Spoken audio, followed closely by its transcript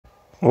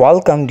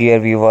Welcome dear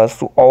viewers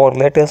to our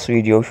latest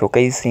video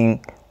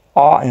showcasing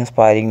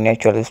awe-inspiring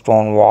natural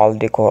stone wall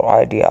decor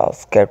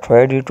ideas. Get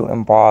ready to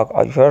embark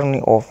a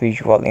journey of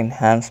visual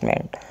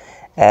enhancement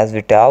as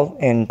we delve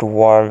into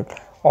world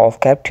of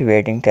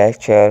captivating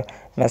texture,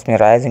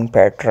 mesmerizing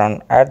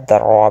pattern and the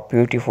raw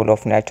beautiful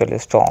of natural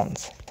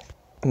stones.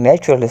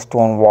 Natural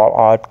stone wall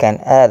art can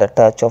add a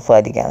touch of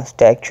elegance,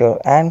 texture,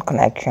 and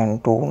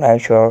connection to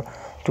nature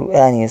to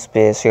any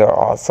space. Here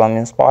are some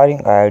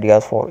inspiring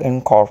ideas for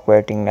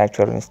incorporating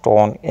natural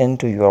stone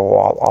into your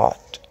wall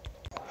art.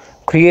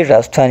 Create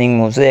a stunning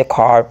mosaic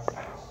art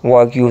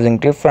work using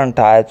different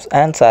types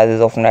and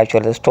sizes of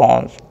natural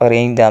stones.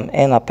 Arrange them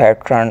in a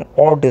pattern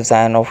or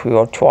design of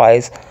your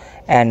choice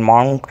and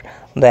mount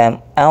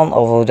them on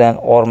a wooden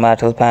or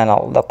metal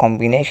panel. The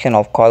combination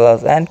of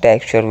colors and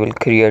texture will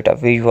create a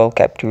visual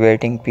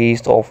captivating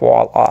piece of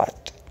wall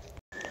art.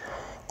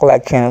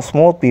 Collection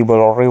small pebbles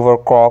or river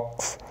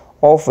crocs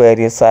of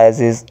various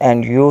sizes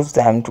and use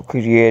them to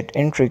create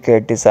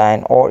intricate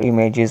design or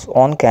images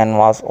on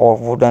canvas or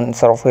wooden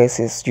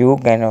surfaces. You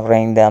can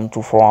arrange them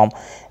to form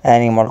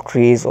animal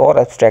trees or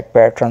abstract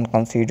patterns.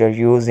 Consider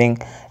using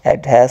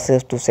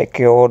adhesives to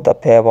secure the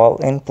pebble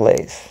in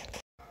place.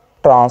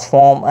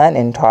 Transform an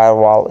entire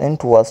wall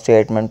into a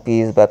statement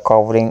piece by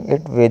covering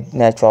it with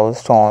natural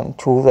stone.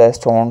 Choose a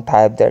stone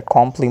type that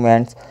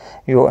complements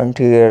your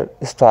interior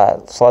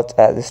style, such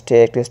as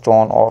staked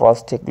stone or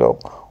rustic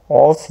look,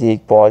 or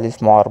sleek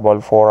polished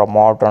marble for a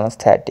modern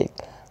aesthetic.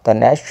 The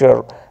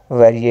natural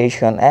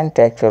variation and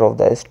texture of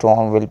the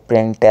stone will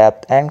bring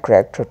depth and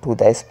character to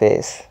the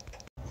space.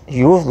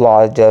 Use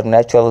larger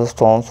natural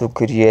stones to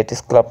create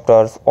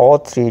sculptures or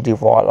 3D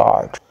wall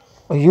art.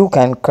 You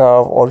can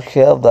carve or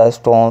shape the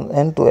stones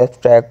into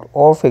abstract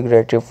or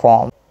figurative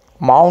forms.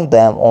 Mount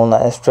them on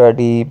a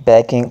sturdy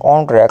backing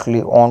or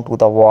directly onto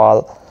the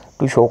wall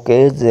to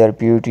showcase their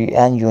beauty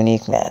and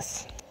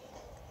uniqueness.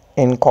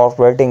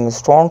 Incorporating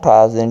stone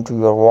tiles into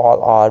your wall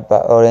art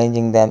by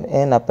arranging them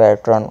in a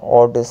pattern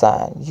or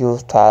design.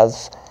 Use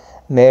tiles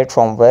made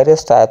from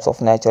various types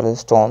of natural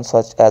stones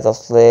such as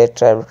slate,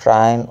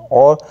 travertine,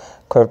 or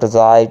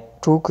quartzite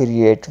to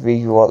create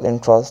visual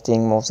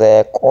interesting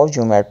mosaic or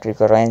geometric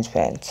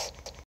arrangements.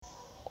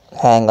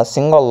 Hang a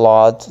single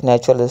large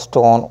natural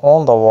stone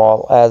on the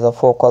wall as a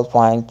focal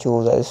point.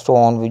 Choose a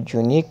stone with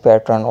unique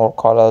pattern or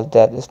colors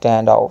that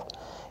stand out.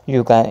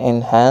 You can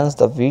enhance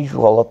the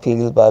visual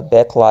appeal by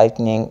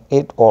backlighting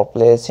it or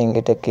placing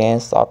it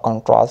against a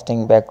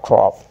contrasting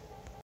backdrop.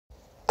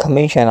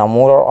 Commission a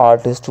mural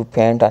artist to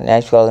paint a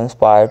natural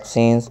inspired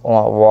scenes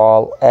on a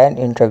wall and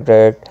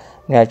integrate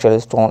natural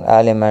stone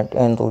element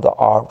into the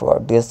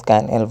artwork. This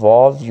can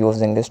involve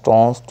using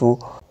stones to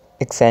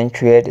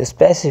accentuate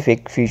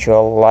specific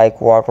features like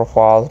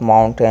waterfalls,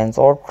 mountains,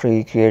 or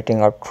trees,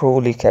 creating a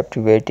truly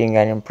captivating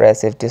and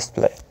impressive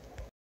display.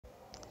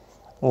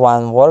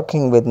 When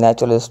working with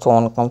natural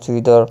stone,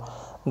 consider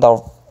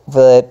the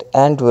weight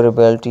and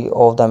durability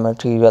of the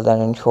material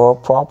and ensure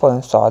proper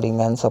installing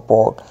and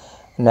support.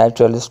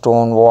 Natural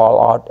stone wall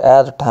art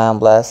adds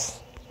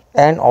timeless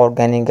and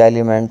organic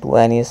element to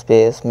any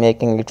space,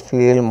 making it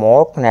feel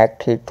more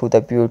connected to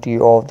the beauty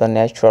of the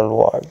natural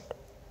world.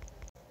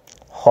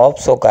 Hope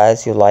so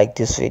guys you like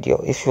this video.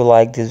 If you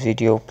like this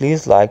video,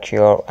 please like,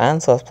 share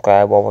and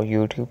subscribe our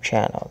YouTube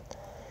channel.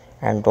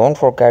 And don't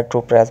forget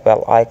to press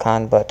bell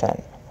icon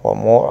button for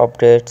more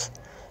updates.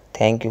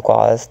 Thank you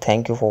guys.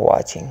 Thank you for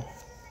watching.